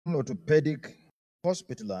Orthopedic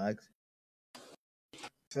Hospital Act,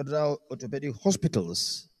 Federal Orthopedic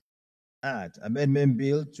Hospitals Act, Amendment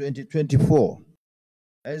Bill 2024,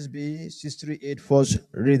 SB 6384,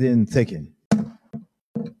 reading taken.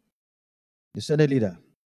 The Senate Leader.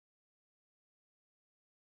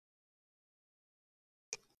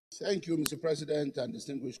 Thank you, Mr. President and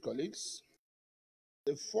distinguished colleagues.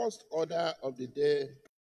 The first order of the day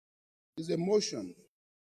is a motion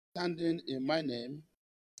standing in my name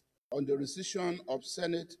on the rescission of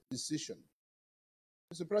Senate decision.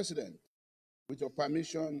 Mr. President, with your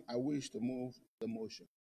permission, I wish to move the motion.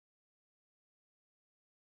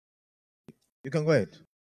 You can go ahead.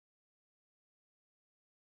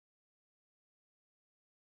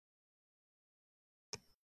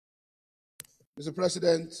 Mr.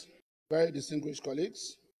 President, very distinguished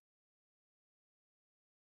colleagues,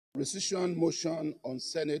 rescission motion on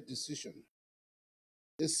Senate decision.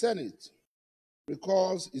 The Senate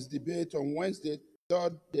recalls its debate on Wednesday,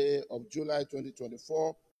 3rd day of July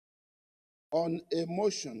 2024, on a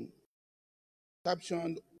motion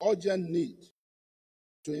captioned urgent need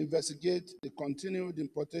to investigate the continued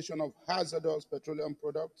importation of hazardous petroleum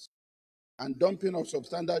products and dumping of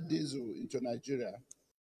substandard diesel into Nigeria,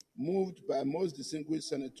 moved by most distinguished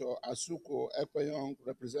Senator Asuko Ekpeyong,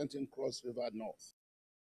 representing Cross River North.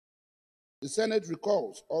 The Senate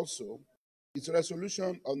recalls also its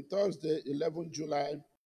resolution on Thursday, 11 July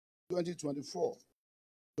 2024,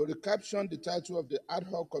 to recaption the title of the ad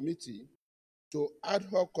hoc committee to ad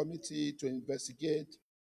hoc committee to investigate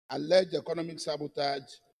alleged economic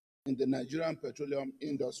sabotage in the Nigerian petroleum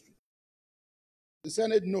industry. The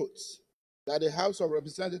Senate notes that the House of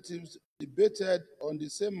Representatives debated on the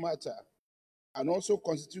same matter and also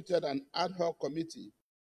constituted an ad hoc committee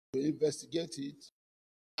to investigate it,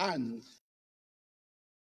 and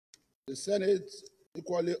the Senate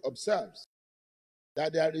equally observes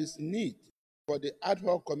that there is need for the ad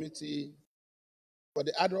hoc committees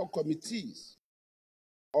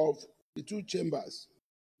of the two chambers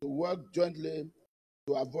to work jointly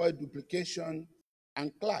to avoid duplication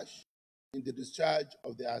and clash in the discharge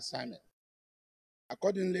of their assignment.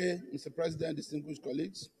 Accordingly, Mr. President, distinguished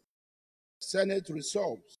colleagues, Senate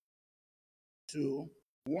resolves to,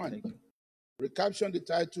 one, recaption the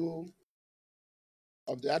title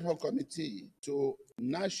of the ad hoc committee to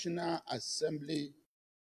National Assembly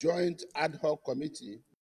Joint Ad hoc Committee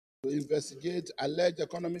to investigate alleged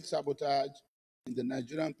economic sabotage in the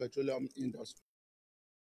Nigerian petroleum industry.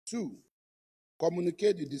 Two,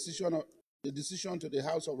 communicate the decision to the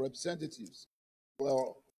House of Representatives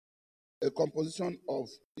for a composition of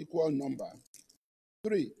equal number.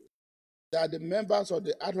 Three, that the members of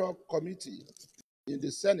the ad hoc committee in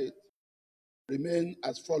the Senate remain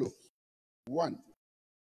as follows. One,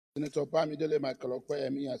 Senator Bamidele Michael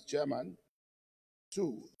Okoyemi as chairman.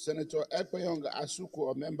 Two, Senator Ekpeyong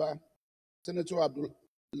Asuku, a member. Senator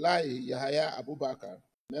Abdullahi Yahaya Abubakar,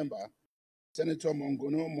 member. Senator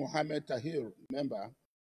Mongono Mohammed Tahir, member.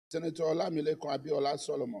 Senator Olamileko Abiola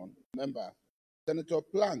Solomon, member. Senator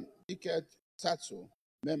Plan Iket Tatso,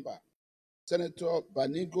 member. Senator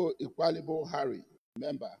Banigo Ikwalibo Harry,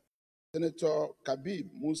 member. Senator Kabib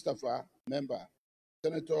Mustafa, member.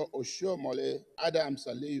 Senator Oshiomole Adam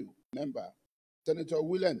Saliu, member. Senator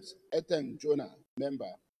Williams Etem Jonah,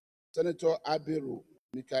 member. Senator Abiru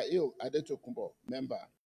Mikael Adetokumbo, member.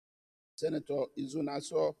 Senator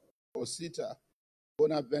Izunaso Osita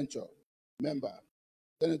Bonaventure, member.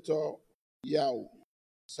 Senator Yao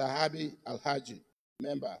Sahabi Alhaji,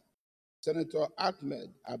 member. Senator Ahmed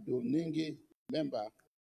Abdul Ningi, member.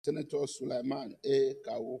 Senator Sulaiman A.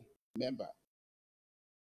 Kawu, member.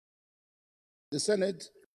 The Senate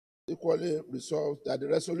equally resolved that the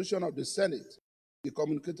resolution of the Senate be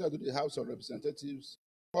communicated to the House of Representatives,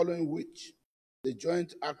 following which the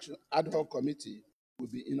Joint Action Ad hoc Committee will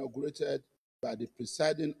be inaugurated by the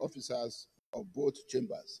presiding officers of both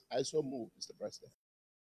chambers. I so move, Mr. President.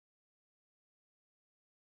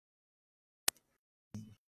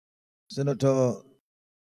 Senator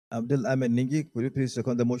Abdul Ahmed Ningi, could you please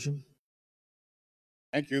second the motion?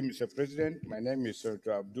 Thank you, Mr. President. My name is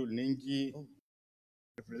Senator Abdul Ningi,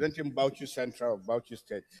 representing Bauchi Central of Bauchi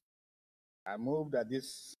State. I move that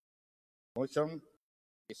this motion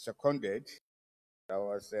is seconded. That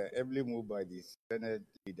was heavily moved by the Senate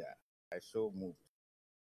leader. I so moved.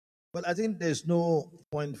 Well, I think there's no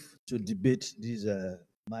point to debate this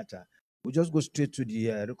matter. We just go straight to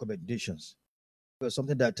the recommendations. Because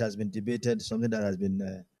something that has been debated, something that has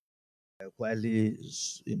been quietly,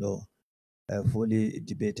 fully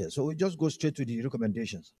debated. So we just go straight to the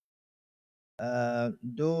recommendations.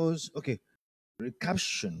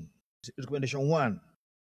 Recaption. Recommendation 1.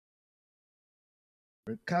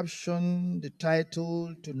 recaption the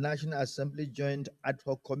title to National Assembly Joint Ad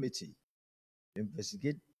Hoc Committee to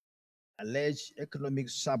investigate alleged economic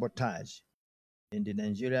sabotage in the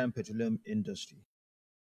Nigerian petroleum industry.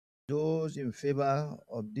 Those in favor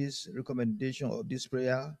of this recommendation of this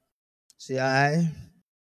prayer, say aye.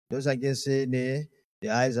 Those against, say nay. The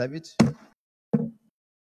ayes have it.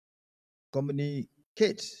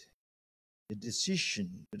 Communicate the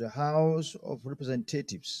decision to the House of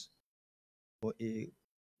Representatives for a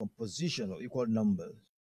composition of equal numbers.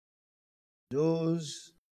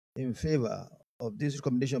 Those in favor of this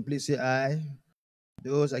recommendation, please say aye.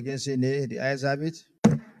 Those against, say nay. The ayes have it.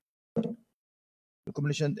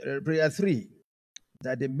 Recommendation prayer 3,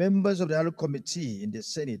 that the members of the Ad hoc Committee in the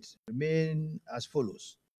Senate remain as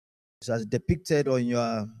follows. It's as depicted on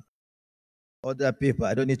your other paper.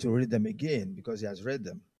 I don't need to read them again because he has read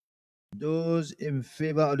them. Those in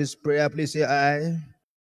favor of this prayer, please say aye.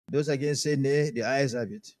 Those against, say nay. The ayes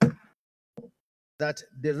have it. That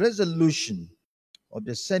the resolution of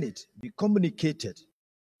the Senate be communicated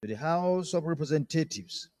to the House of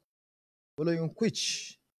Representatives, following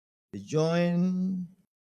which the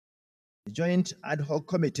joint ad hoc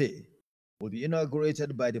committee will be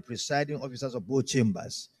inaugurated by the presiding officers of both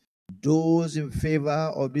chambers. Those in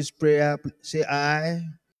favor of this prayer, say aye.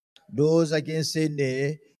 Those against, say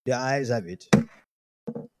nay. The ayes have it.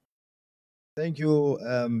 Thank you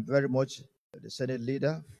very much, the Senate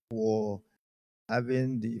leader, for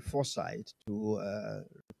having the foresight to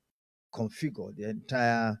configure the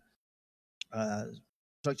entire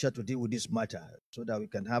structure to deal with this matter so that we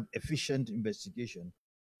can have efficient investigation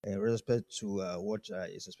in respect to what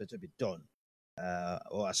is expected to be done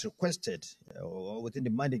or as requested or within the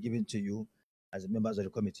mandate given to you as members of the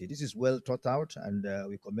committee. This is well thought out, and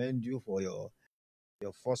we commend you for your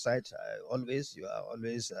foresight. You are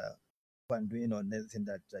always doing on anything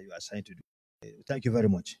that you are assigned to do. Thank you very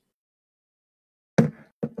much.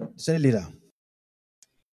 Senate Leader.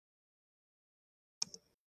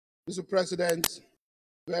 Mr. President,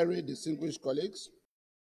 very distinguished colleagues,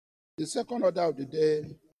 the second order of the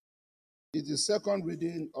day is the second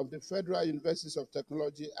reading of the Federal Universities of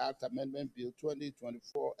Technology Act Amendment Bill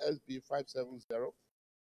 2024 SB 570.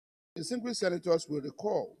 Distinguished senators will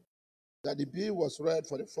recall that the bill was read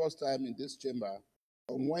for the first time in this chamber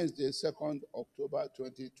on Wednesday, 2nd October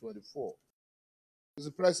 2024.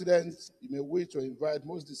 Mr. President, you may wish to invite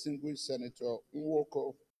most distinguished Senator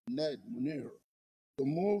Nwoko Ned Nwoko to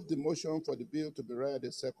move the motion for the bill to be read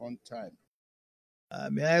a second time.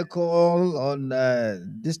 May I call on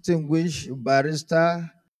distinguished barrister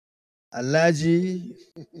Alhaji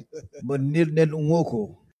Ned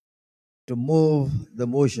Nwoko to move the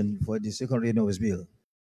motion for the second reading of his bill.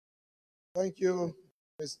 Thank you,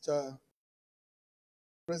 Mr.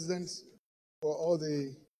 President, for all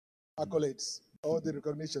the accolades, all the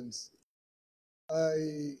recognitions.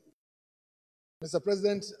 Mr.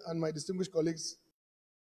 President and my distinguished colleagues,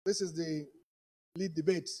 this is the lead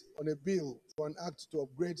debate on a bill for an act to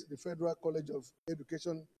upgrade the Federal College of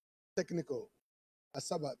Education Technical,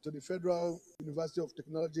 Asaba, to the Federal University of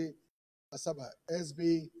Technology, Asaba,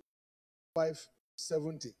 SB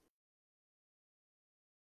 570.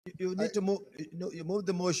 You need to move. You move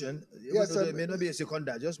the motion. Yes, there may not be a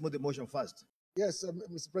seconder. Just move the motion first. Yes,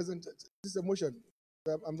 Mr. President, this is a motion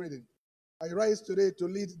I'm reading. I rise today to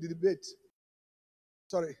lead the debate.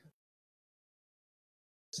 Sorry.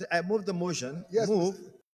 I move the motion. Yes, move.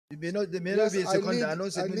 There may not be a seconder. I don't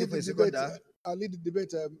say need for a seconder. I lead the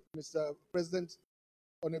debate, Mr. President,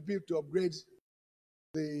 on a bill to upgrade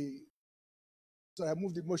the. So I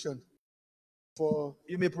move the motion for.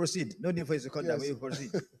 You may proceed. No need for a seconder. Yes. You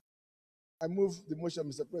proceed. I move the motion,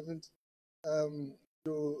 Mr. President,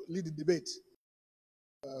 to lead the debate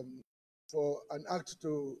for an act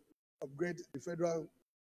to upgrade the Federal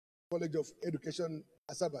College of Education,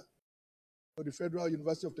 Asaba, to the Federal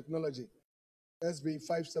University of Technology, SB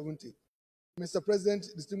 570. Mr. President,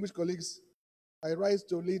 distinguished colleagues, I rise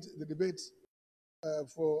to lead the debate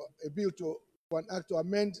for a bill for an act to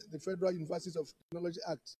amend the Federal Universities of Technology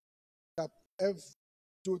Act, Cap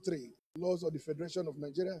F23, Laws of the Federation of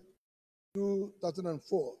Nigeria,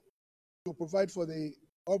 2004, to provide for the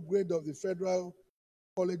upgrade of the Federal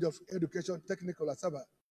College of Education Technical, Asaba,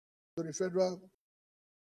 to the Federal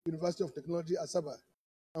University of Technology, Asaba,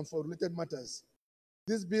 and for related matters.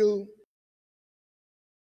 This bill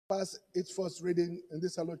passed its first reading in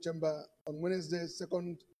this hallowed chamber on Wednesday,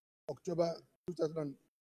 2nd October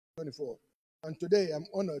 2024. And today I'm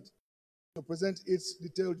honored to present its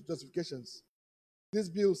detailed justifications. This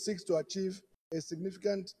bill seeks to achieve a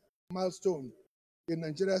significant milestone in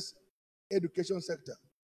Nigeria's education sector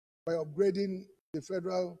by upgrading the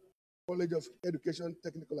Federal College of Education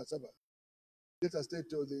Technical Asaba, Delta State,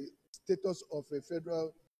 to the status of a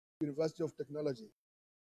federal university of technology.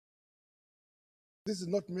 This is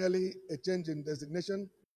not merely a change in designation,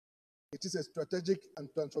 it is a strategic and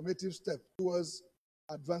transformative step towards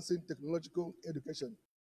advancing technological education,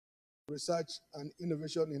 research, and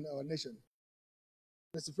innovation in our nation.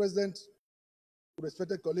 Mr. President,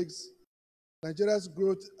 respected colleagues, Nigeria's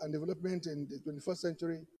growth and development in the 21st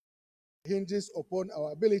century hinges upon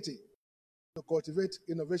our ability to cultivate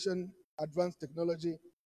innovation, advance technology,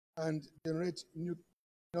 and generate new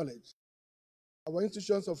knowledge. Our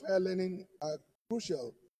institutions of higher learning are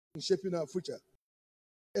crucial in shaping our future,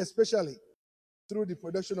 especially through the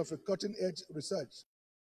production of a cutting-edge research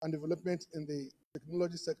and development in the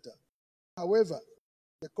technology sector. However,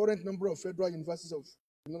 the current number of federal universities of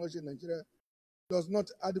technology in Nigeria does not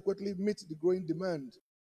adequately meet the growing demand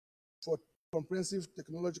for comprehensive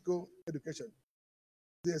technological education.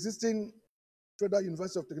 The existing Federal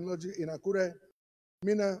University of Technology in Akure,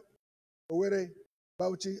 Mina, Owerri,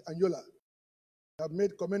 Bauchi, and Yola have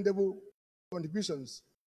made commendable contributions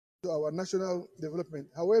to our national development.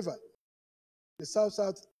 However, the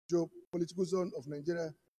South-South geopolitical zone of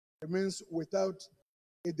Nigeria remains without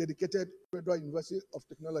a dedicated Federal University of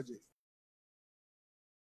Technology.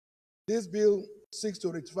 This bill seeks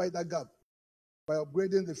to rectify that gap by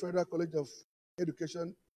upgrading the Federal College of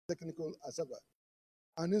Education Technical Asaba,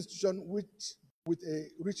 an institution with a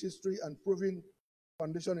rich history and proven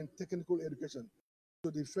foundation in technical education, to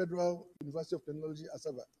the Federal University of Technology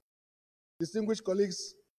Asaba. Distinguished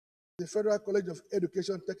colleagues, the Federal College of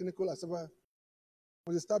Education Technical Asaba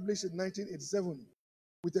was established in 1987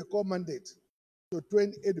 with a core mandate to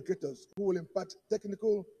train educators who will impart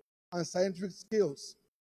technical and scientific skills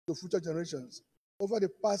to future generations. Over the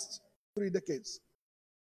past 3 decades,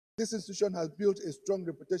 this institution has built a strong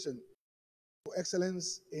reputation for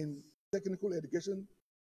excellence in technical education,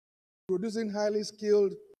 producing highly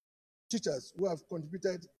skilled teachers who have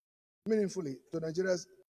contributed meaningfully to Nigeria's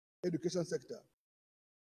education sector.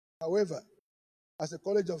 However, as a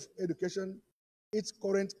college of education, its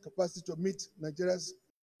current capacity to meet Nigeria's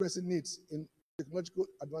pressing needs in technological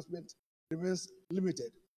advancement remains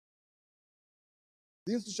limited.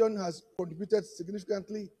 The institution has contributed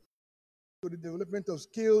significantly to the development of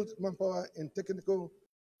skilled manpower in technical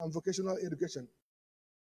and vocational education.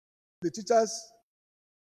 The teachers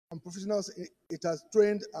and professionals it has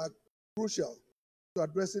trained are crucial to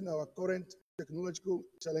addressing our current technological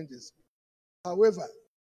challenges. However,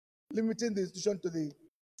 limiting the institution to the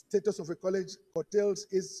status of a college curtails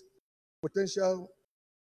its potential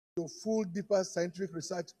to full, deeper scientific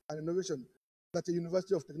research and innovation that a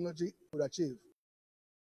university of technology could achieve.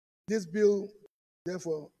 This bill,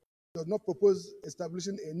 therefore, does not propose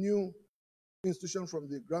establishing a new institution from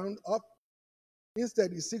the ground up.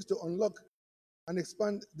 Instead, it seeks to unlock and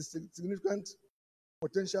expand the significant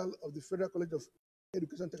potential of the Federal College of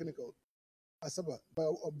Education Technical, Asaba, by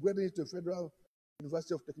upgrading it to a Federal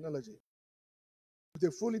University of Technology. With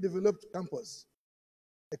a fully developed campus,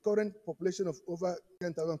 a current population of over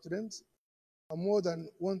 10,000 students, and more than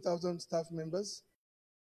 1,000 staff members,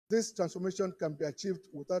 this transformation can be achieved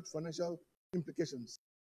without financial implications.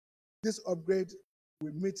 This upgrade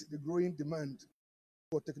will meet the growing demand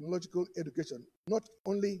for technological education, not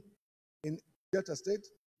only in Delta State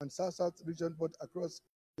and South-South region, but across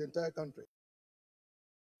the entire country.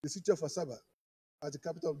 The city of Asaba, as the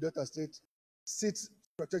capital of Delta State, sits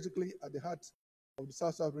strategically at the heart of the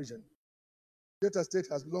South-South region. Delta State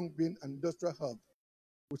has long been an industrial hub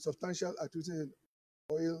with substantial activities in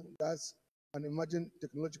oil, gas, and emerging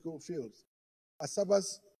technological fields.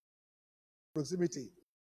 Asaba's proximity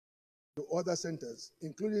to other centers,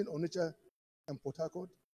 including Onitsha and Port Harcourt,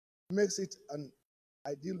 makes it an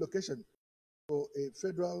ideal location for a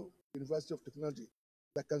federal university of technology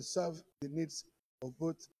that can serve the needs of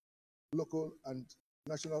both local and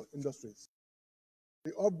national industries.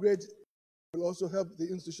 The upgrade will also help the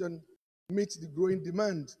institution meet the growing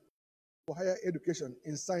demand for higher education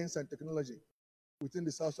in science and technology within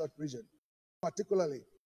the South-South region, particularly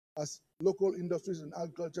as local industries in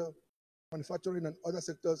agriculture, manufacturing, and other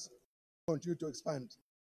sectors continue to expand.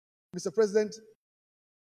 Mr. President,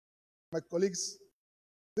 my colleagues,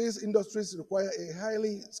 these industries require a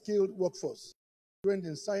highly skilled workforce trained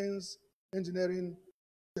in science, engineering,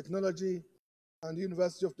 technology, and the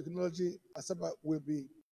University of Technology, Asaba, will be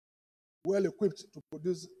well equipped to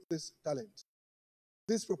produce this talent.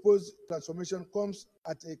 This proposed transformation comes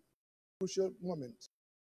at a crucial moment.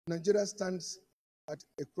 Nigeria stands at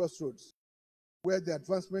a crossroads where the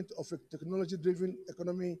advancement of a technology-driven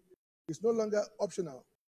economy is no longer optional,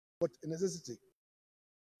 but a necessity.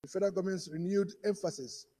 The federal government's renewed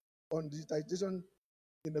emphasis on digitization,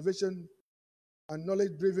 innovation, and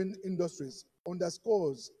knowledge-driven industries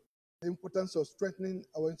underscores the importance of strengthening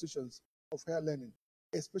our institutions of higher learning,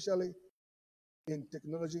 especially in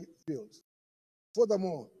technology fields.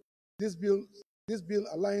 Furthermore, this bill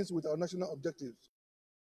aligns with our national objectives.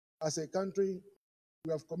 As a country,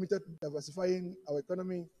 we have committed to diversifying our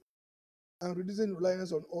economy and reducing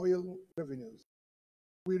reliance on oil revenues.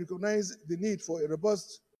 We recognize the need for a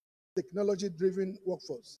robust, technology-driven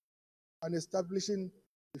workforce, and establishing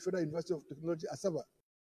the Federal University of Technology, Asaba,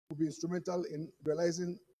 will be instrumental in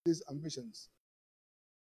realizing these ambitions.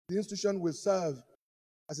 The institution will serve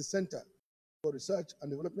as a center for research and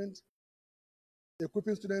development,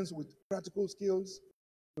 equipping students with practical skills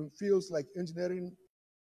in fields like engineering,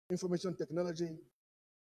 information technology,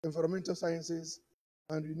 environmental sciences,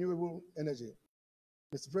 and renewable energy.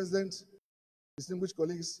 Mr. President, distinguished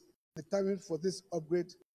colleagues, the timing for this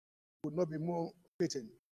upgrade would not be more fitting.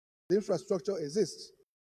 The infrastructure exists.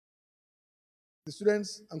 The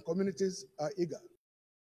students and communities are eager.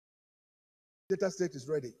 Data state is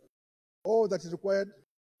ready. All that is required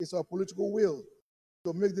is our political will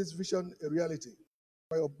to make this vision a reality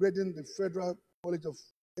by upgrading the Federal College of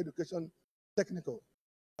Education Technical,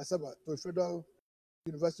 Asaba, to a Federal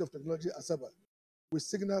University of Technology, Asaba. We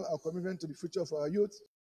signal our commitment to the future of our youth,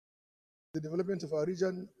 the development of our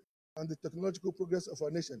region, and the technological progress of our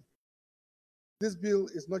nation. This bill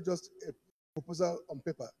is not just a proposal on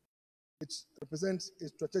paper. It represents a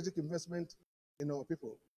strategic investment in our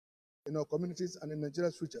people, in our communities, and in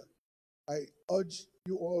Nigeria's future. I urge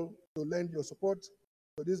you all to lend your support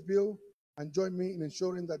to this bill and join me in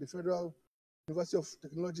ensuring that the Federal University of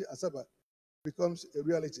Technology, Asaba, becomes a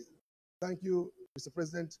reality. Thank you, Mr.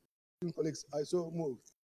 President, colleagues. I so move.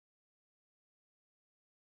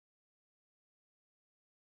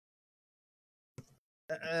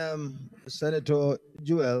 Senator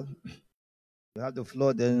Jewel, you have the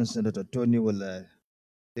floor. Then Senator Tony will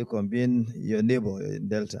reconvene your neighbor in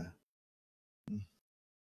Delta.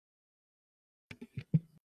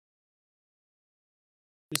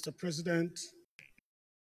 Mr. President,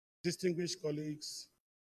 distinguished colleagues,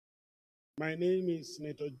 my name is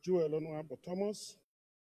Senator Joel Onwabo Thomas.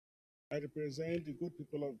 I represent the good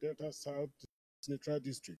people of Delta South Senatorial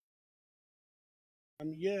District.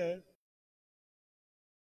 I'm here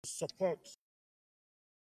to support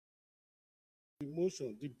the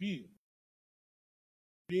motion, the bill,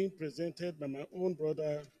 being presented by my own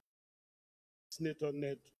brother, Senator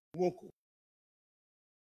Ned Nwoko.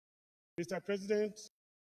 Mr. President,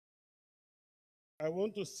 I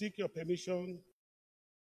want to seek your permission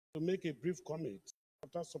to make a brief comment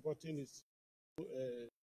after supporting his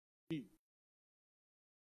bill.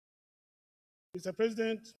 Mr.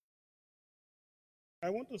 President, I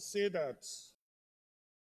want to say that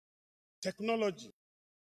technology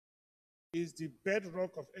is the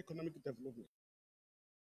bedrock of economic development.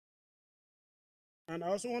 And I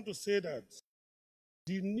also want to say that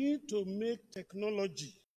the need to make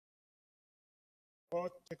technology or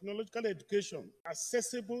technological education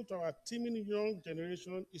accessible to our teeming young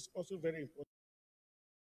generation is also very important.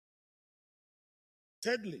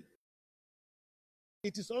 Thirdly,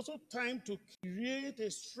 it is also time to create a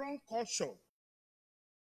strong culture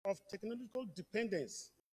of technological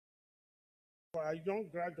dependence for our young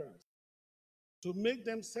graduates to make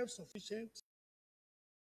them self-sufficient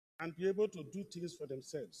and be able to do things for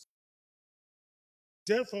themselves.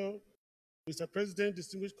 Therefore, Mr. President,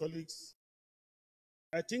 distinguished colleagues,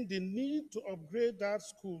 I think the need to upgrade that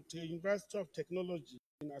school to a University of Technology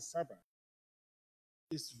in Asaba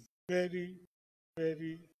is very,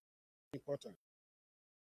 very important.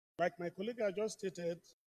 Like my colleague I just stated,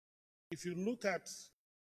 if you look at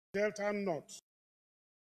Delta North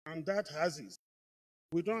and that has it,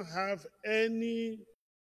 we don't have any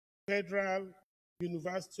Federal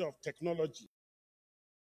University of Technology.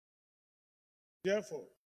 Therefore,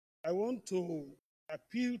 I want to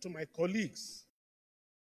appeal to my colleagues,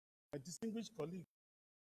 my distinguished colleagues,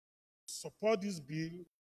 to support this bill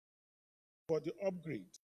for the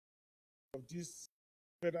upgrade of this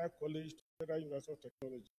Federal College to Federal University of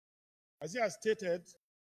Technology. As he has stated,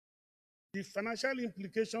 the financial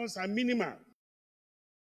implications are minimal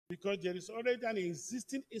because there is already an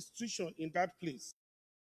existing institution in that place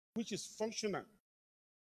which is functional.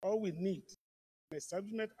 All we need, an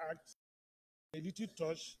Establishment Act, a little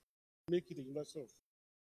touch, make it a University of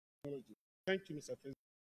Technology. Thank you, Mr. President,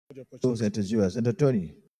 for the opportunity. Senator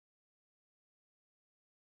Tony.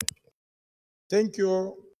 Thank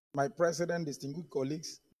you, my president, distinguished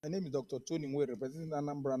colleagues. My name is Dr. Tony Umeh, representing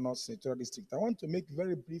Anambra North Senatorial District. I want to make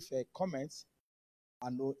very brief comments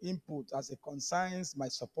and no input as it concerns my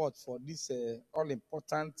support for this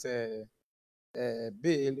all-important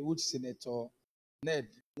bill, which Senator Ned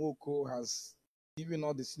Nwoko has given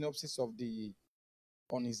all the synopsis of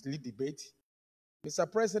on his lead debate.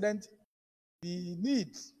 Mr. President, the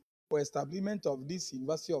need for establishment of this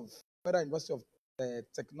Federal University of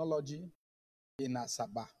Technology in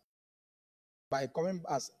Asaba by coming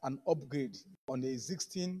as an upgrade on the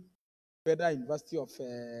existing Federal University of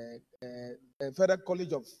Federal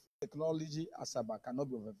College of Technology Asaba cannot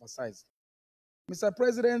be overemphasized. Mr.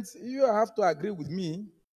 President, you have to agree with me,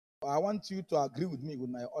 or I want you to agree with me, with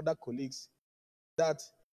my other colleagues, that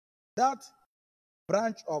that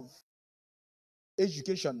branch of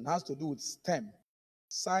education has to do with STEM,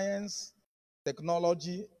 science,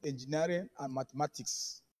 technology, engineering, and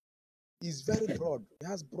mathematics. It's very broad. It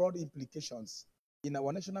has broad implications in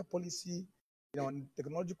our national policy, in our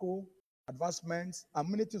technological advancements, and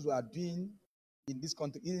many things we are doing in this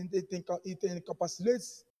country. It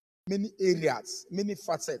encapsulates many areas, many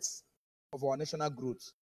facets of our national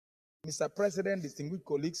growth. Mr. President, distinguished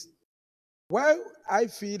colleagues, while I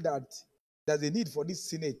feel that there's a need for this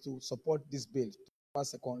Senate to support this bill to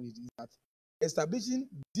pass second reading, that establishing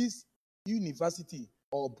this university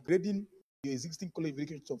or upgrading the existing college of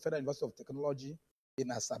education to Federal University of Technology in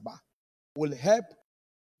Asaba will help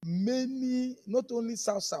many, not only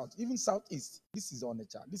south-south, even southeast. This is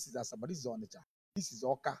Onitsha, this is Asaba, this is Onitsha, this is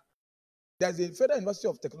Oka. There's a Federal University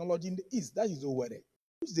of Technology in the east, that is Owerri,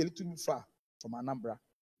 which is a little bit far from Anambra.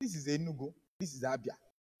 This is Enugu, this is Abia.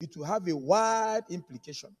 It will have a wide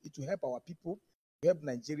implication. It will help our people, help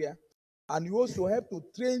Nigeria, and you also help to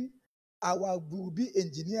train we will be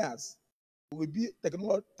engineers, we will be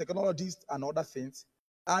technologists and other things.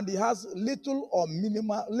 And it has little or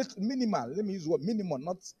minimal, let me use the word minimal,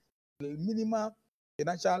 not minimal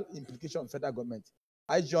financial implication of federal government.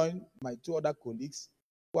 I join my two other colleagues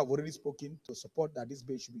who have already spoken to support that this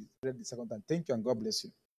bill should be read the second time. Thank you and God bless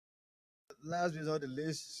you. Last but not the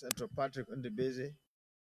least, Senator Patrick Ndebeze,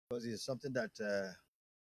 because it's something that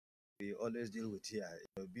we always deal with here.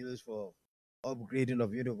 Bills for upgrading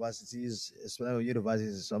of universities, especially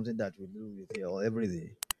universities, is something that we deal with here every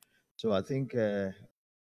day. So I think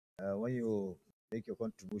when you make your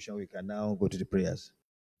contribution, we can now go to the prayers.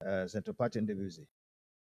 Senator Patrick Ndebeze.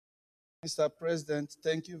 Mr. President,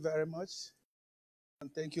 thank you very much.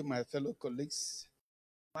 And thank you, my fellow colleagues.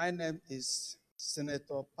 My name is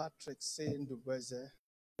Senator Patrick C. Ndubeze,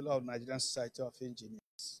 fellow of Nigerian Society of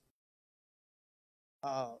Engineers.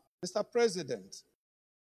 Mr. President,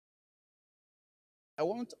 I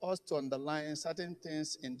want us to underline certain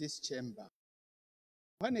things in this chamber.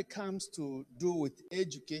 When it comes to do with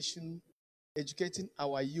education, educating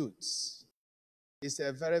our youths is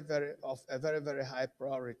a very, very high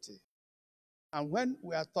priority. And when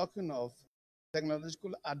we are talking of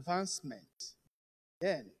technological advancement,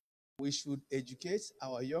 then we should educate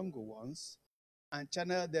our younger ones and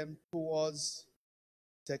channel them towards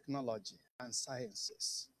technology and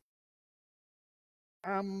sciences.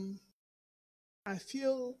 I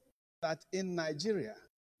feel that in Nigeria,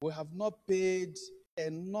 we have not paid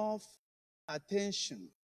enough attention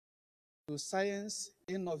to science,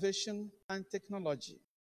 innovation, and technology.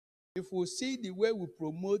 If we see the way we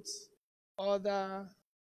promote other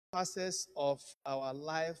facets of our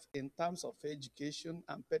life in terms of education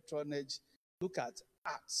and patronage, look at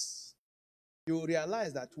arts, you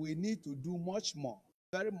realize that we need to do much more,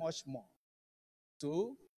 very much more,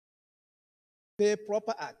 to pay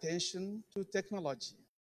proper attention to technology.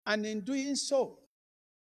 And in doing so,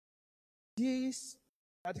 this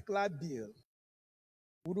particular bill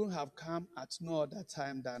wouldn't have come at no other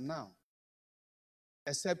time than now,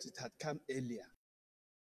 except it had come earlier.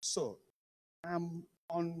 So I'm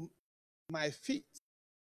on my feet,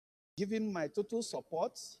 giving my total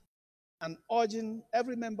support and urging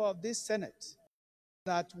every member of this Senate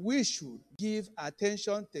that we should give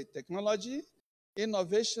attention to technology,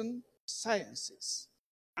 innovation, sciences.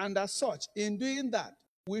 And as such, in doing that,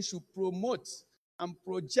 we should promote and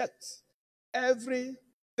project everything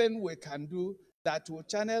we can do that will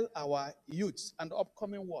channel our youths and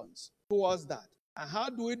upcoming ones towards that. And how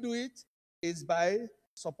do we do it? Is by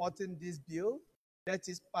supporting this bill. Let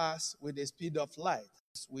it pass with the speed of light.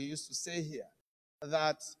 As we used to say here,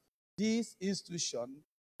 that this institution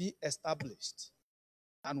be established.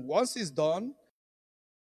 And once it's done,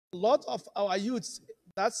 a lot of our youths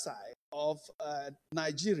that side of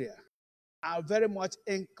Nigeria are very much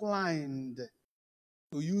inclined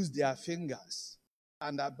to use their fingers.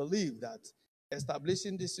 And I believe that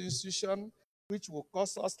establishing this institution, which will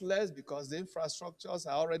cost us less because the infrastructures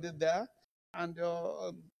are already there, and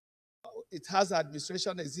it has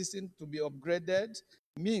administration existing to be upgraded,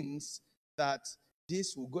 means that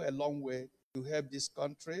this will go a long way to help this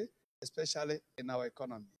country, especially in our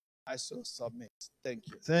economy. I so submit. Thank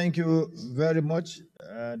you. Thank you very much,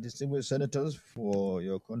 distinguished senators, for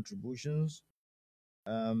your contributions.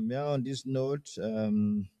 May I, on this note,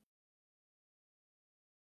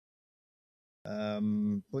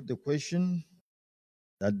 put the question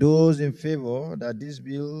that those in favor that this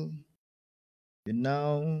bill be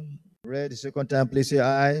now read the second time, please say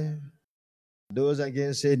aye. Those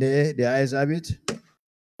against say nay. The ayes have it.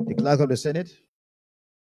 The clerk of the Senate.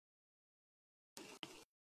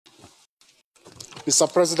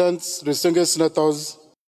 Mr. President, distinguished senators,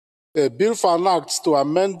 a bill for an act to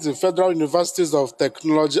amend the Federal Universities of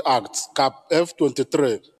Technology Act, Cap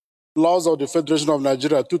F23, Laws of the Federation of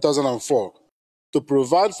Nigeria 2004, to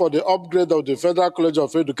provide for the upgrade of the Federal College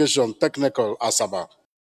of Education Technical, Asaba,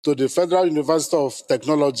 to the Federal University of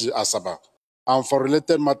Technology, Asaba, and for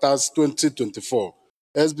related matters 2024,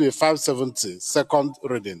 SB 570, second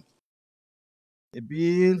reading. A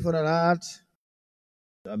bill for an act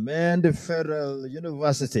to amend the Federal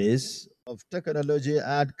Universities of Technology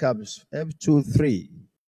Act Caps F23,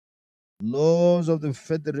 Laws of the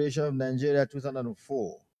Federation of Nigeria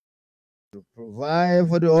 2004, to provide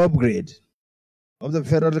for the upgrade of the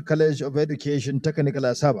Federal College of Education Technical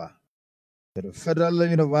Asaba to the Federal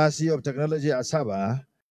University of Technology Asaba,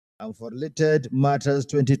 and for related matters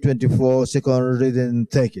 2024, second reading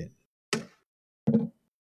taken.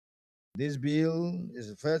 This bill is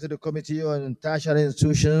referred to the Committee on Tertiary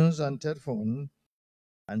Institutions and TEDFON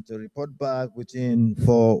and to report back within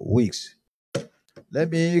 4 weeks.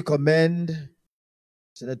 Let me commend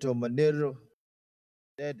Senator Manero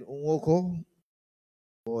Ned Nwoko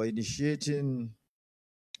for initiating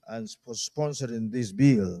and for sponsoring this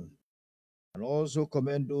bill, and also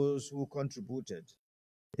commend those who contributed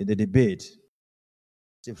in the debate.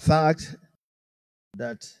 It's a fact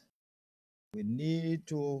that we need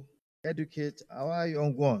to educate our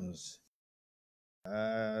young ones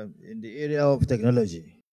in the area of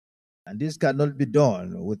technology. And this cannot be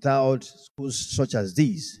done without schools such as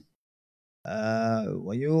these.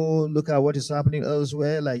 When you look at what is happening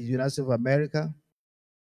elsewhere, like the United States of America,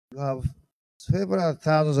 you have several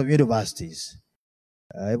thousands of universities,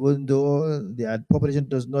 even though their population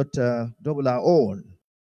does not double our own.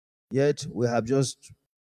 Yet we have just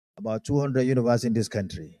about 200 universities in this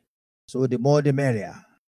country. So the more the merrier.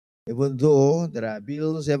 Even though there are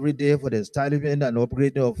bills every day for the establishment and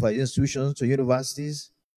upgrading of institutions to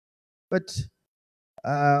universities, but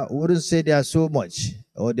I wouldn't say there are so much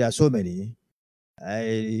or there are so many.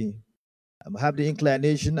 I have the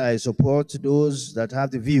inclination, I support those that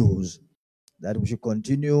have the views that we should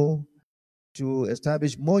continue to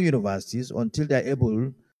establish more universities until they're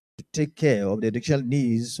able to take care of the educational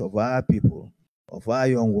needs of our people, of our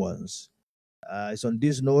young ones. It's on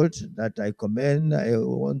this note that I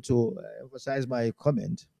want to emphasize my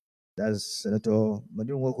comment that Senator Ned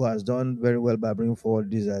Nwoko has done very well by bringing forward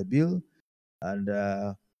this bill.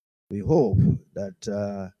 And we hope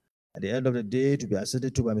that at the end of the day, to be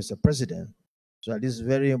acceded to by Mr. President, so that this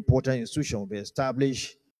very important institution will be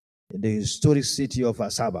established in the historic city of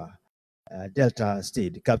Asaba, Delta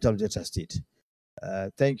State, the capital of Delta State.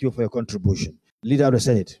 Thank you for your contribution. Leader of the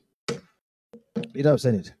Senate. Leader of the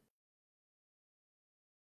Senate.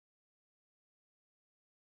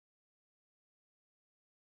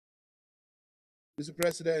 Mr.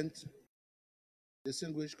 President,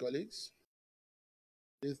 distinguished colleagues,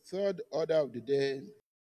 the third order of the day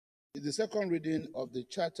is the second reading of the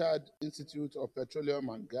Chartered Institute of Petroleum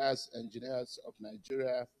and Gas Engineers of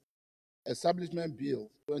Nigeria Establishment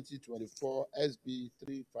Bill 2024 SB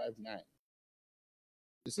 359.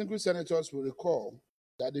 Distinguished senators will recall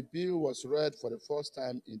that the bill was read for the first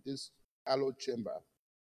time in this hallowed chamber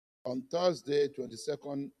on Thursday,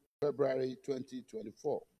 22nd February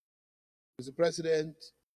 2024. Mr. President,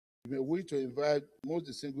 you may wish to invite most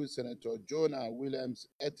distinguished Senator Jonah Williams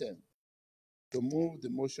Etem to move the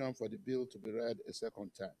motion for the bill to be read a second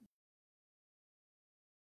time.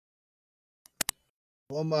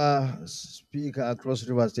 Former Speaker across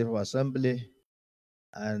River State Assembly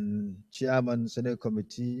and Chairman Senate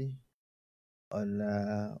Committee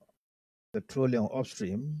on Petroleum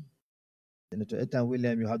Upstream, Senator Etem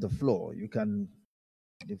Williams, you have the floor.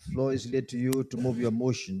 The floor is laid to you to move your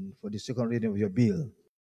motion for the second reading of your bill.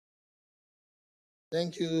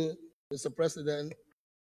 Thank you, Mr. President.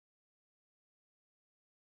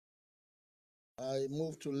 I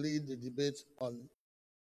move to lead the debate on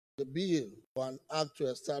the bill for an act to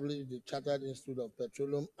establish the Chartered Institute of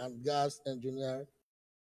Petroleum and Gas Engineer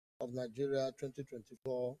of Nigeria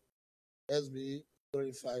 2024, SB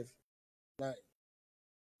 35 9.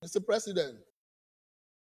 Mr. President,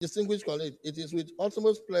 distinguished colleagues, it is with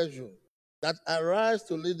utmost pleasure that I rise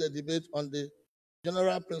to lead the debate on the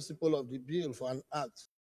general principle of the bill for an act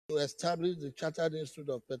to establish the Chartered Institute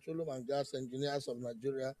of Petroleum and Gas Engineers of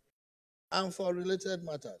Nigeria and for related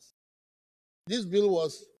matters. This bill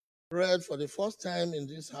was read for the first time in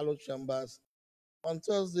these hallowed chambers on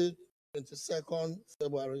Thursday, 22nd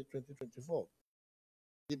February 2024.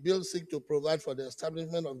 The bill seeks to provide for the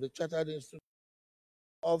establishment of the Chartered Institute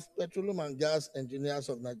of Petroleum and Gas Engineers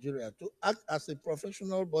of Nigeria to act as a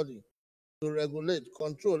professional body to regulate,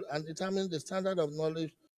 control, and determine the standard of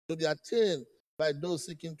knowledge to be attained by those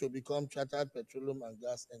seeking to become chartered petroleum and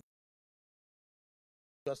gas engineers.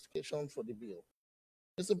 Justification for the bill.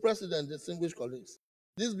 Mr. President, distinguished colleagues,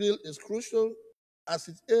 this bill is crucial as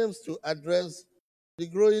it aims to address the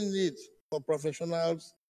growing need for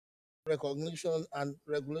professionals, recognition, and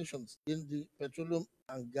regulations in the petroleum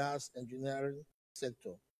and gas engineering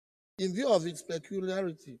sector. In view of its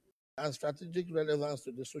peculiarity and strategic relevance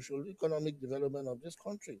to the social economic development of this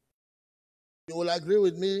country, you will agree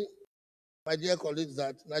with me, my dear colleagues,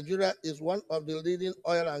 that Nigeria is one of the leading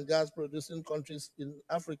oil and gas producing countries in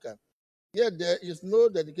Africa. Yet there is no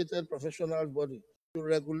dedicated professional body to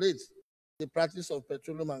regulate the practice of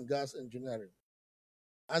petroleum and gas engineering.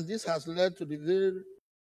 And this has led to the very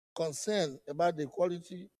concern about the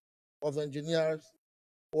quality of engineers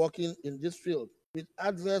working in this field, with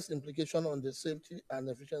adverse implications on the safety and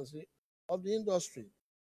efficiency of the industry.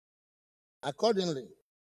 Accordingly,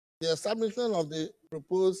 the establishment of the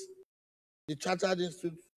Chartered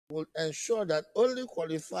Institute will ensure that only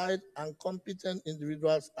qualified and competent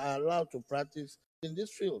individuals are allowed to practice in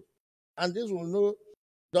this field. And this will no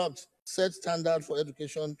doubt set standards for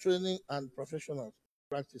education, training, and professional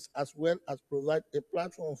practice, as well as provide a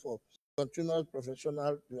platform for continuous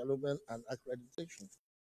professional development and accreditation.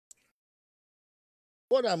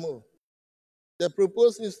 Furthermore, the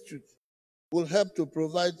proposed institute will help to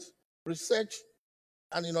provide research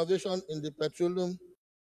and innovation in the petroleum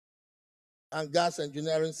and gas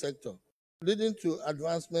engineering sector, leading to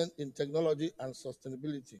advancement in technology and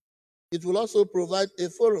sustainability. It will also provide a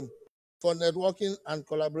forum for networking and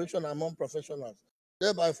collaboration among professionals,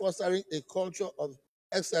 thereby fostering a culture of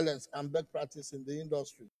excellence and best practice in the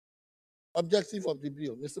industry. Objective of the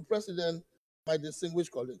bill. Mr. President, my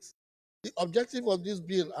distinguished colleagues, the objective of this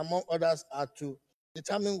bill, among others, are to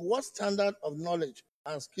determine what standard of knowledge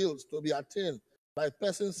and skills to be attained by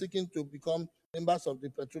persons seeking to become members of the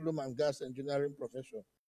petroleum and gas engineering profession,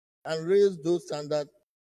 and raise those standards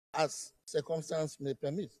as circumstances may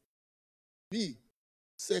permit. B,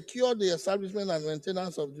 secure the establishment and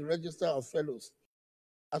maintenance of the register of fellows,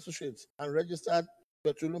 associates, and registered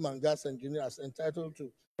petroleum and gas engineers entitled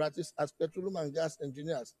to practice as petroleum and gas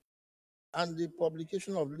engineers, and the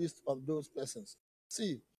publication of lists of those persons.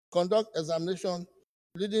 C, conduct examination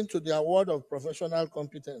leading to the award of professional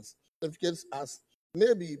competence certificates as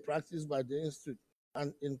may be practiced by the institute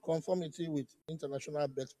and in conformity with international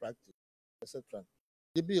best practice, etc.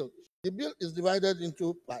 The bill is divided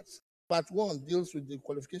into parts. Part 1 deals with the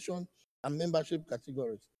qualification and membership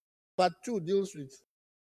categories. Part 2 deals with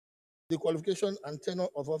the qualification and tenure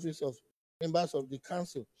of office of members of the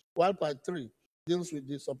council, while Part 3 deals with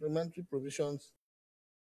the supplementary provisions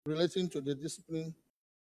relating to the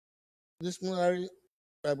disciplinary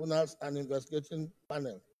tribunals and investigating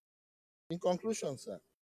panel. In conclusion, sir,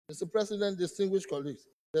 Mr. President, distinguished colleagues,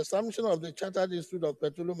 the establishment of the Chartered Institute of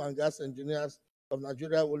Petroleum and Gas Engineers of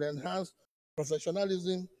Nigeria will enhance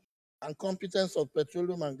professionalism and competence of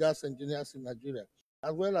petroleum and gas engineers in Nigeria,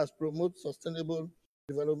 as well as promote sustainable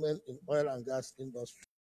development in oil and gas industry.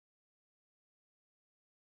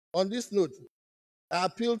 On this note, I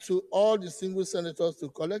appeal to all distinguished senators to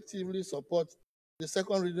collectively support the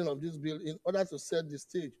second reading of this bill in order to set the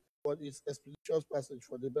stage for its expeditious passage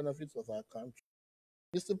for the benefits of our country.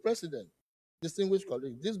 Mr. President, distinguished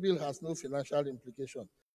colleagues, this bill has no financial implication,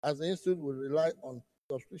 as the Institute will rely on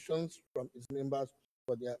subscriptions from its members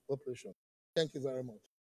for their operation. Thank you very much.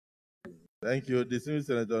 Thank you. Distinguished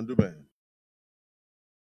Senator Umeh.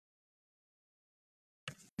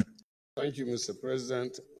 Thank you, Mr.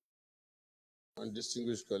 President and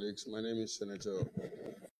distinguished colleagues. My name is Senator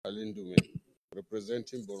Umeh,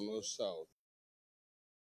 representing Borno South.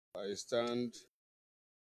 I stand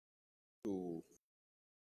to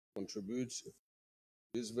contribute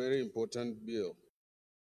this very important bill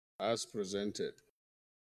as presented.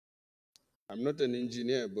 I'm not an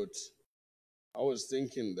engineer, but I was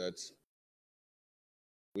thinking that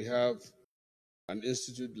we have an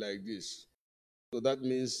institute like this. So that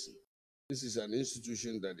means this is an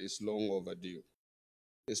institution that is long overdue,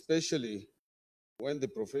 especially when the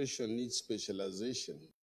profession needs specialization,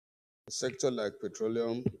 a sector like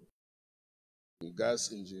petroleum and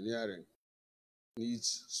gas engineering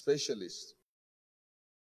needs specialists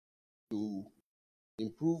to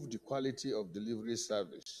improve the quality of delivery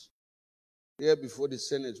service. Here before the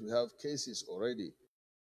Senate, we have cases already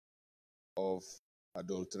of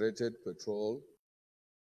adulterated petrol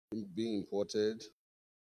being imported,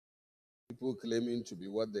 people claiming to be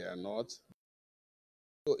what they are not.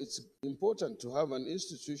 So it's important to have an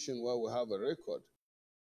institution where we have a record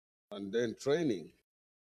and then training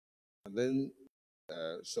and then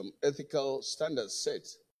some ethical standards set.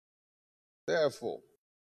 Therefore,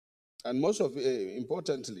 and most of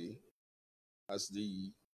importantly, as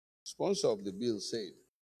the sponsor of the bill said,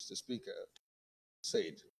 Mr. Speaker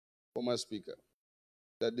said, former Speaker,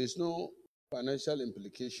 that there's no financial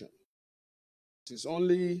implication. It is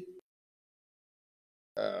only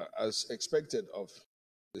as expected of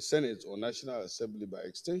the Senate or National Assembly by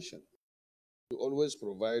extension to always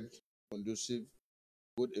provide conducive,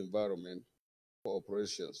 good environment for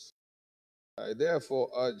operations. I therefore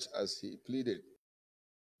urge, as he pleaded,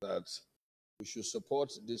 that we should support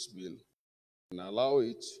this bill and allow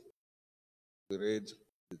it to be read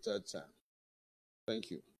the third time.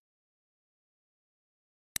 Thank you.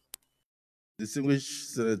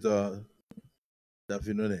 Distinguished Senator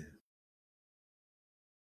Dafinone.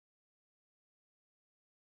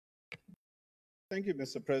 Thank you,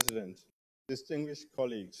 Mr. President. Distinguished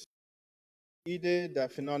colleagues, Ide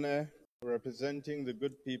Dafinone, representing the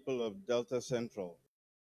good people of Delta Central.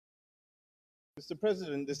 Mr.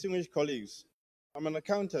 President, distinguished colleagues, I'm an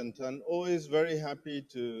accountant and always very happy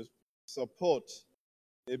to support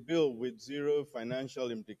a bill with zero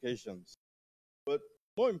financial implications. But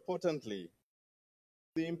more importantly,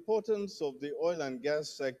 the importance of the oil and gas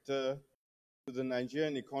sector to the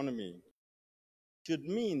Nigerian economy should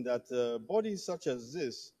mean that a body such as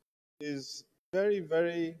this is very,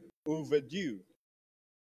 very overdue.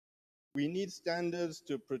 We need standards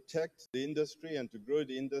to protect the industry and to grow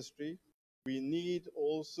the industry. We need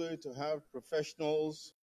also to have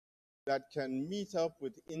professionals that can meet up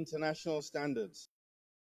with international standards.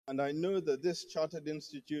 And I know that this Chartered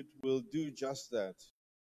Institute will do just that.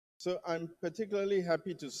 So I'm particularly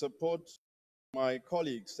happy to support my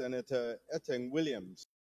colleague, Senator Etem Williams,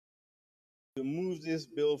 to move this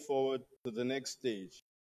bill forward to the next stage.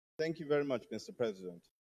 Thank you very much, Mr. President.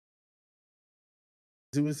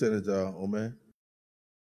 Senator Umeh.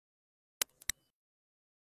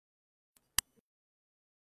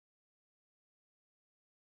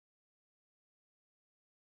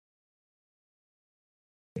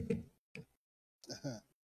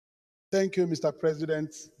 Thank you, Mr.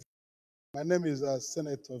 President. My name is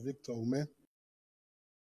Senator Victor Umeh,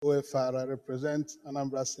 OFR. I represent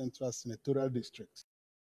Anambra Central Senatorial District.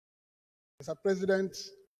 Mr. President,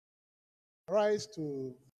 I rise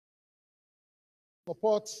to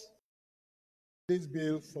support this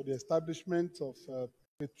bill for the establishment of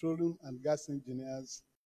Petroleum and Gas Engineers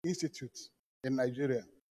Institute in Nigeria.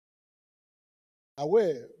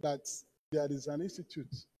 Aware that there is an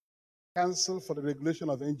institute, Council for the Regulation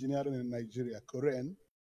of Engineering in Nigeria, COREN.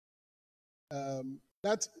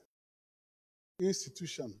 That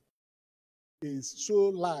institution is so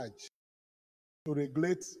large to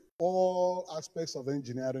regulate all aspects of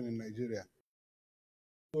engineering in Nigeria.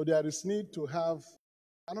 So there is need to have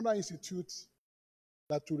another institute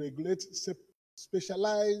that will regulate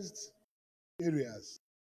specialized areas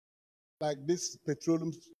like this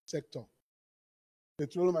petroleum sector.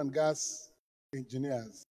 Petroleum and gas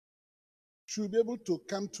engineers should be able to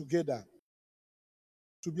come together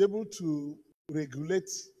to be able to regulate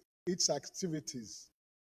its activities.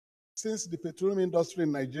 Since the petroleum industry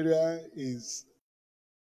in Nigeria is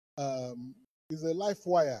a life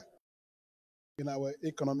wire in our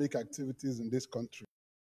economic activities in this country.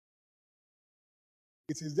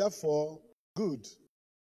 It is therefore good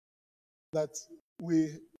that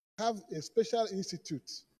we have a special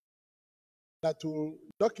institute that will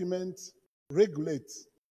document, regulate,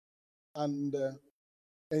 and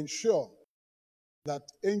ensure that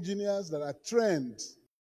engineers that are trained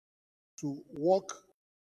to work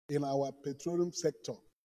in our petroleum sector,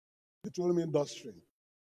 petroleum industry,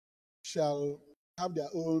 shall have their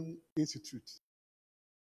own institute.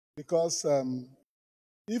 Because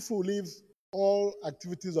if we leave all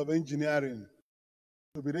activities of engineering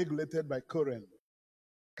to be regulated by COREN,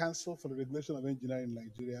 Council for the Regulation of Engineering in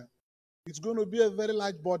Nigeria, it's going to be a very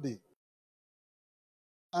large body.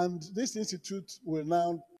 And this institute will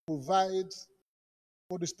now provide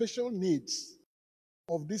for the special needs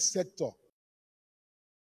of this sector.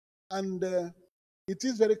 And it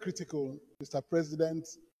is very critical, Mr. President,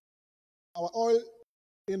 our oil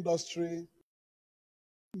industry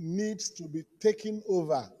needs to be taken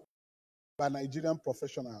over by Nigerian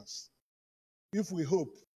professionals if we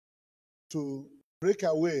hope to break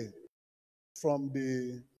away from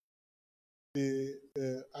the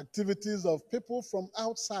activities of people from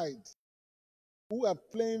outside who are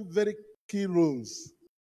playing very key roles,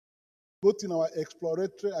 both in our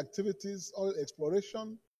exploratory activities, oil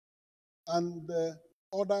exploration, and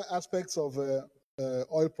other aspects of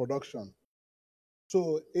oil production.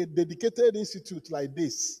 So a dedicated institute like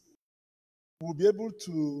this will be able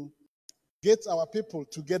to get our people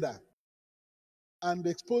together and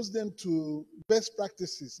expose them to best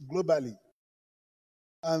practices globally.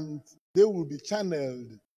 And they will be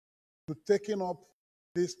channeled to taking up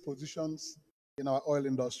these positions in our oil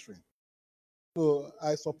industry. So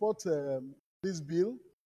I support this bill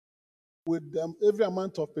with every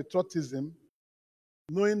amount of patriotism,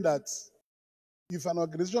 knowing that if an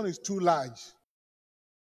organization is too large,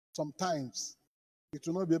 sometimes it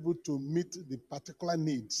will not be able to meet the particular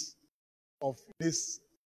needs of this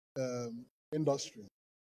industry.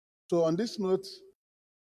 So on this note,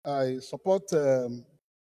 I support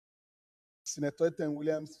Senator Etem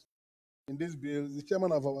Williams in this bill, the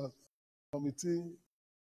chairman of our committee,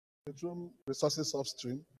 Petroleum Resources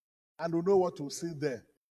Upstream, and we know what we'll see there.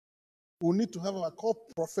 We need to have our core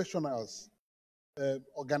professionals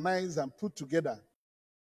organized and put together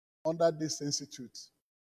under this institute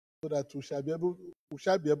so that we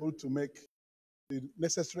shall be able to make the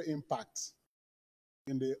necessary impact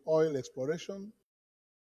in the oil exploration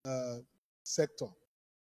sector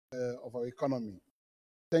of our economy.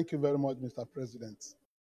 Thank you very much, Mr. President.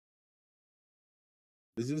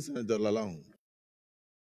 This is Senator Lalong.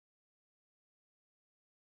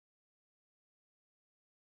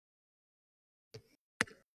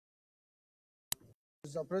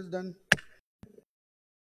 Mr. President,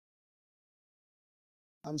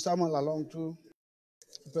 I'm Samuel Alongtu,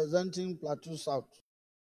 representing Plateau South,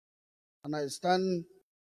 and I stand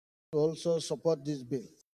to also support this bill.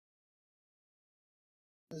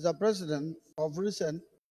 Mr. President, of recent,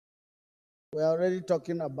 we are already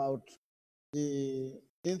talking about the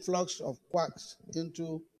influx of quacks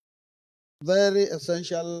into very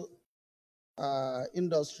essential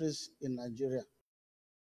industries in Nigeria.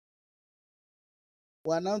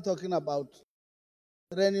 We are now talking about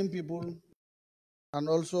training people and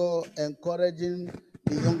also encouraging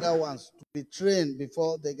the younger ones to be trained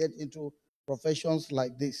before they get into professions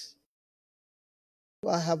like this. So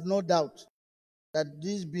I have no doubt that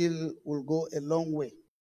this bill will go a long way,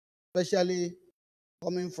 especially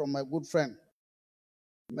coming from my good friend,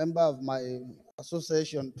 member of my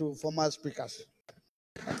association, to former speakers,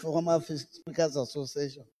 former speakers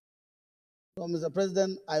association. So, Mr.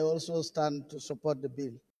 President, I also stand to support the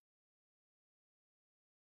bill.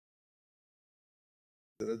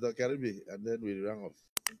 Senator Karibi, and then we run off.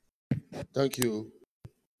 Thank you,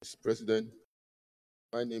 Mr. President.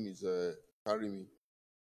 My name is Karimi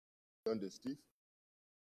Sunday Steve.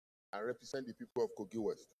 I represent the people of Kogi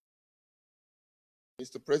West.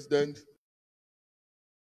 Mr. President,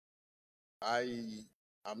 I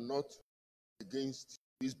am not against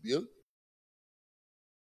this bill,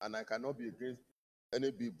 and I cannot be against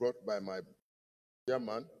any bill brought by my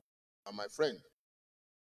chairman and my friend.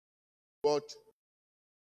 But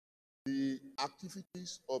the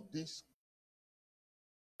activities of this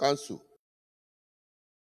council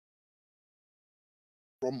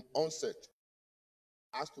from onset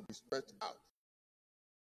has to be spelled out.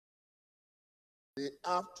 They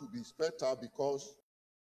have to be spelled out because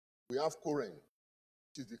we have COREN,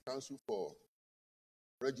 which is the Council for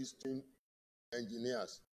Registering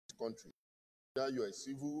Engineers in this country. Whether you are a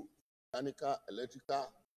civil, mechanical,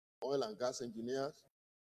 electrical, oil and gas engineers,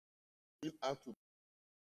 you have to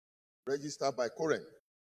register by COREN.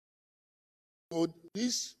 So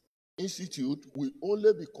this institute will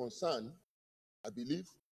only be concerned, I believe,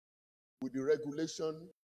 with the regulation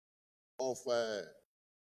of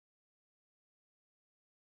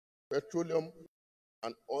petroleum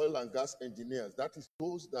and oil and gas engineers. That is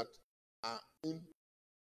those that are in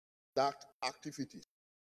that activity,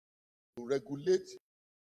 to regulate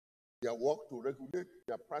their work, to regulate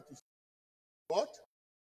their practice. But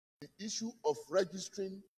the issue of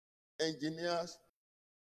registering engineers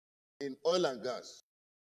in oil and gas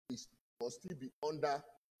must still be under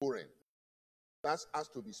COREN. That has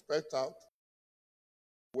to be spelled out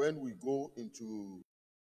when we go into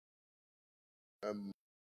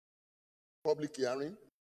public hearing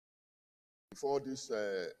before this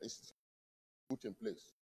institute put in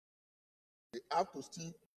place. They have to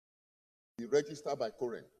still be registered by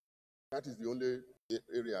COREN. That is the only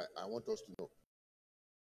area I want us to know.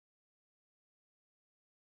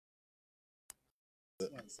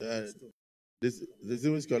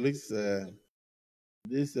 Distinguished colleagues,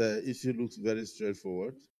 this issue looks very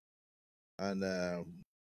straightforward. And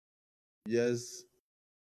yes,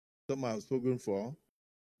 some have spoken for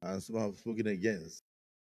and some have spoken against.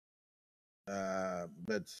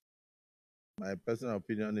 But my personal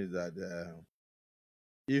opinion is that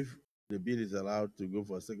if the bill is allowed to go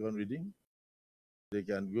for second reading, they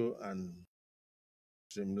can go and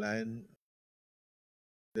streamline.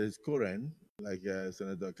 There is current, like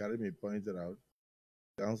Senator Karimi pointed out,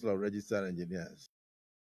 Council of Registered Engineers.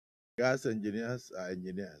 Gas engineers are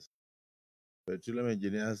engineers. Petroleum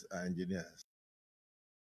engineers are engineers.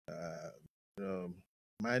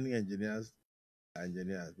 Mining engineers are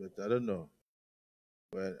engineers. But I don't know.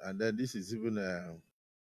 Well, and then this is even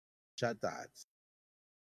chartered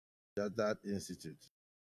institute.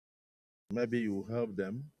 Maybe you will help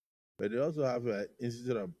them, but they also have an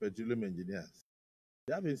Institute of Petroleum Engineers.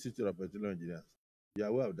 They have Institute of Petroleum Engineers. You are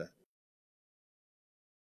aware of that?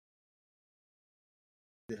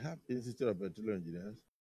 They have Institute of Petroleum Engineers.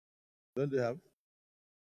 Don't they have?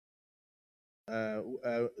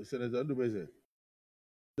 Senator Ndubese,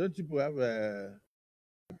 don't you people have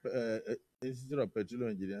Institute of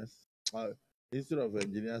Petroleum Engineers? Institute of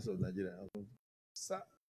Engineers of Nigeria? Sir,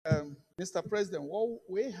 Mr. President, what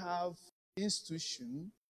we have institution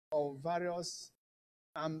of various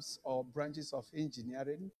arms or branches of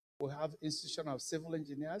engineering. We have institution of civil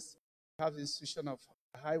engineers, we have institution of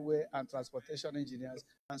highway and transportation engineers,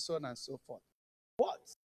 and so on and so forth.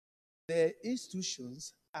 But the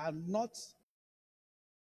institutions are not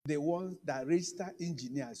the ones that register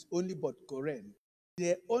engineers only but current.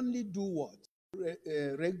 They only do what?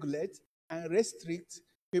 Regulate and restrict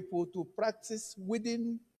people to practice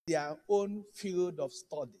within their own field of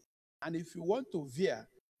study. And if you want to veer,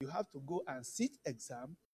 you have to go and sit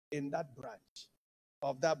exam in that branch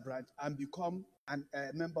and become a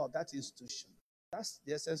member of that institution. That's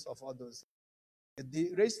the essence of all those.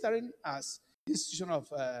 The registering as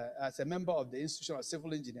as a member of the institution of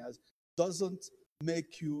civil engineers doesn't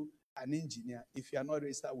make you an engineer if you are not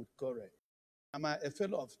registered with CORE. I'm a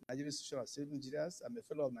fellow of Nigerian Institution of Civil Engineers. I'm a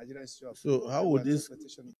fellow of Nigerian Institute of So how would this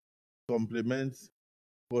complement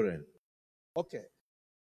CORE? Okay.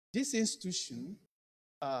 This institution,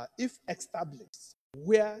 if established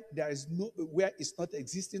where it's not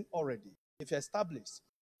existing already, if established,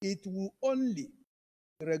 it will only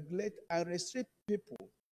regulate and restrict people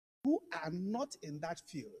who are not in that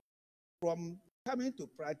field from coming to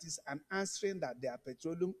practice and answering that they are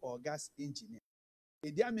petroleum or gas engineer.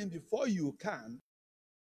 I mean, before you can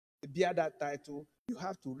bear that title, you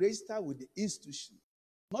have to register with the institution.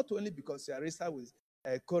 Not only because you are registered with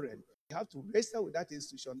current, you have to register with that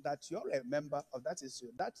institution that you're a member of that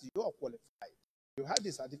institution, that you are qualified. You have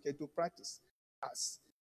the certificate to practice as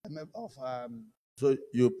a member of. So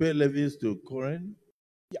you pay levies to current?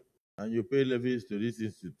 Yeah. And you pay levies to this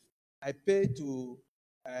institute? I pay to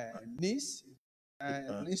NIS,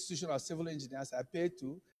 Institution of Civil Engineers. I pay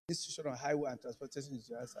to Institution of Highway and Transportation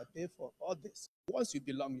Engineers. I pay for all this. Once you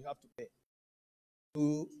belong, you have to pay.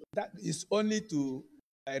 That is only to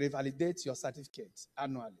revalidate your certificate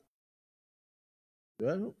annually.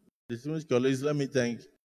 Well, distinguished colleagues, let me thank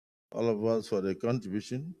all of us for the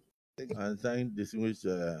contribution and thank distinguished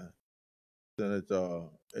Senator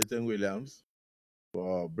Etem Williams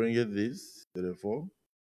for bringing this to the fore.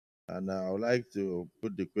 And I would like to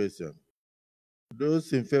put the question.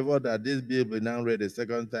 Those in favor that this bill be now read a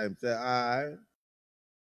second time, say aye.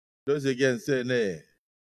 Those against, say nay.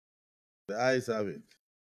 The ayes have it.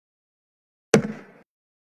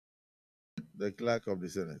 The clerk of the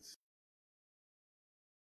Senate.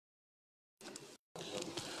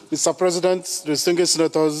 Mr. President, distinguished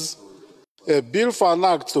senators, a bill for an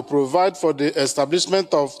act to provide for the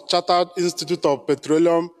establishment of Chartered Institute of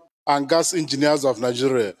Petroleum and Gas Engineers of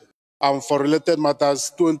Nigeria and for related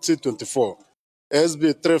matters 2024,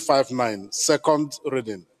 SB 359, second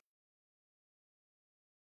reading.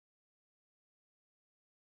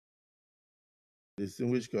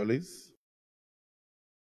 Distinguished colleagues,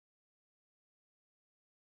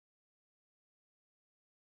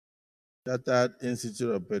 Chartered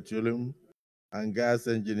Institute of Petroleum and Gas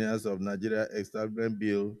Engineers of Nigeria Establishment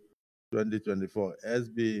Bill 2024,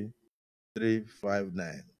 SB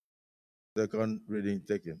 359. Second reading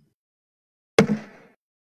taken.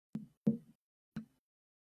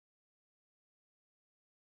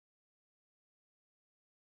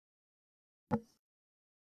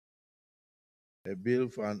 A bill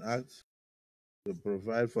for an act to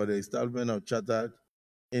provide for the establishment of Chartered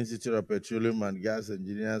Institute of Petroleum and Gas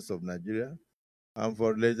Engineers of Nigeria and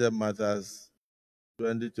for related matters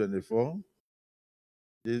 2024.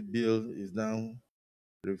 This bill is now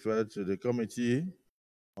referred to the Committee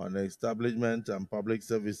on Establishment and Public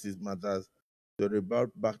Services Matters to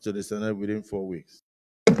report back to the Senate within 4 weeks.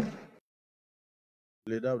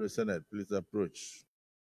 Leader of the Senate, please approach.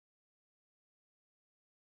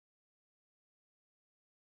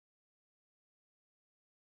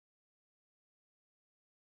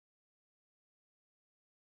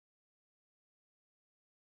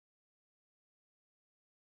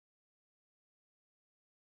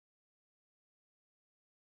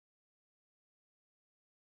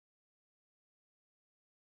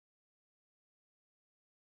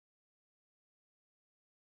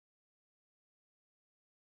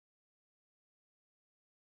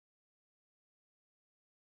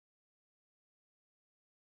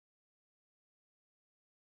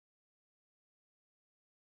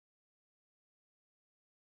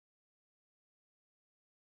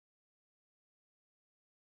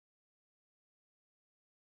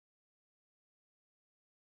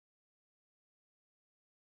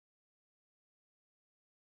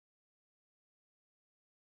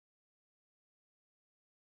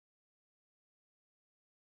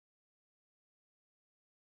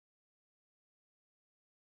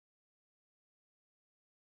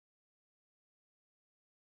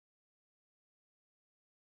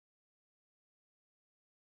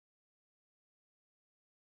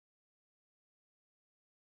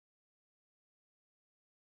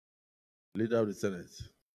 Leader of the Senate.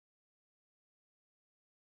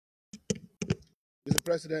 Mr.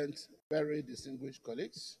 President, very distinguished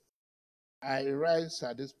colleagues, I rise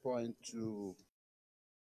at this point to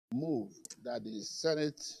move that the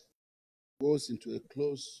Senate goes into a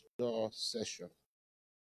closed door session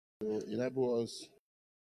to enable us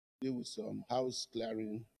to deal with some house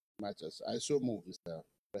clearing matters. I so move, Mr.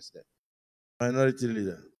 President. Minority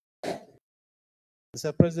Leader.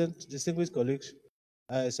 Mr. President, distinguished colleagues,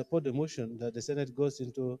 I support the motion that the Senate goes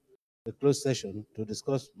into a closed session to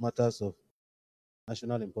discuss matters of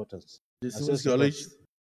national importance. Distinguished colleagues,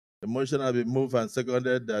 the motion has been moved and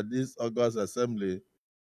seconded that this August Assembly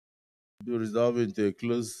be resolved into a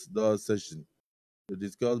closed door session to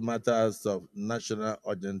discuss matters of national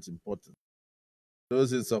urgent importance.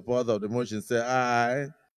 Those in support of the motion say aye.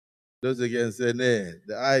 Those against say nay.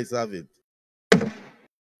 The ayes have it.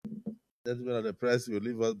 Gentlemen of the press will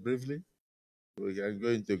leave us briefly. We can go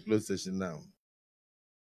into closed session now.